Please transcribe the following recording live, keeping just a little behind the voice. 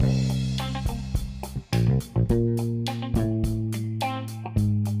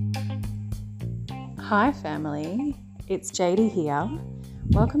Hi family, it's JD here.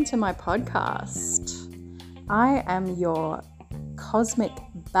 Welcome to my podcast. I am your cosmic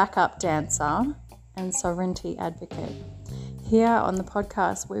backup dancer and sovereignty advocate. Here on the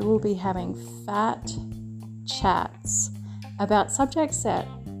podcast, we will be having fat chats about subjects that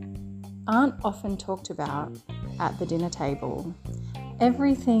aren't often talked about at the dinner table.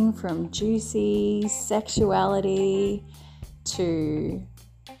 Everything from juicy sexuality to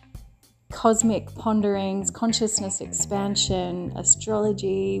cosmic ponderings, consciousness expansion,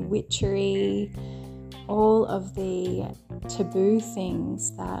 astrology, witchery, all of the taboo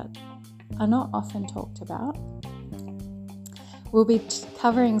things that are not often talked about. We'll be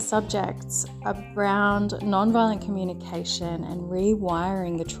covering subjects around nonviolent communication and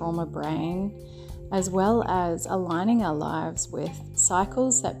rewiring the trauma brain, as well as aligning our lives with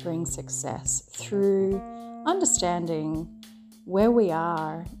cycles that bring success through understanding where we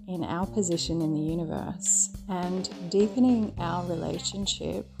are in our position in the universe and deepening our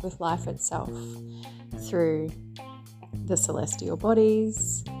relationship with life itself through the celestial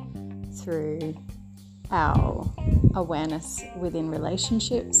bodies, through our awareness within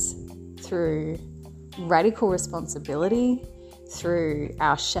relationships, through radical responsibility, through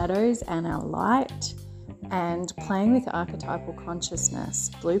our shadows and our light, and playing with archetypal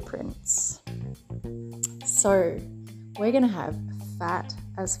consciousness blueprints. So we're going to have fat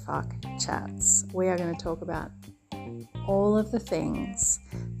as fuck chats. We are going to talk about all of the things.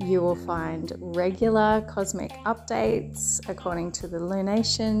 You will find regular cosmic updates according to the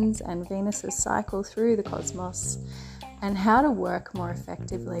lunations and Venus's cycle through the cosmos, and how to work more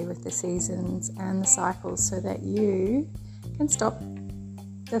effectively with the seasons and the cycles so that you can stop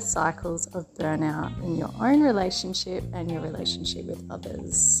the cycles of burnout in your own relationship and your relationship with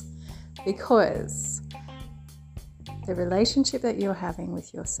others. Because the relationship that you're having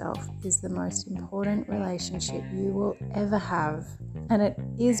with yourself is the most important relationship you will ever have. And it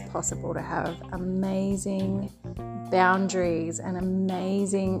is possible to have amazing boundaries and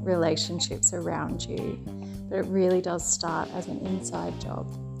amazing relationships around you. But it really does start as an inside job.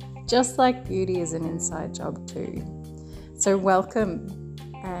 Just like beauty is an inside job too. So welcome,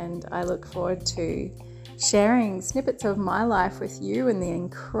 and I look forward to sharing snippets of my life with you and the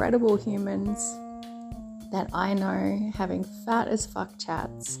incredible humans that I know, having fat as fuck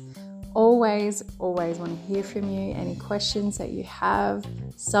chats. Always want to hear from you. Any questions that you have,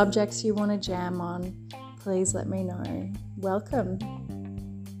 subjects you want to jam on, please let me know. Welcome.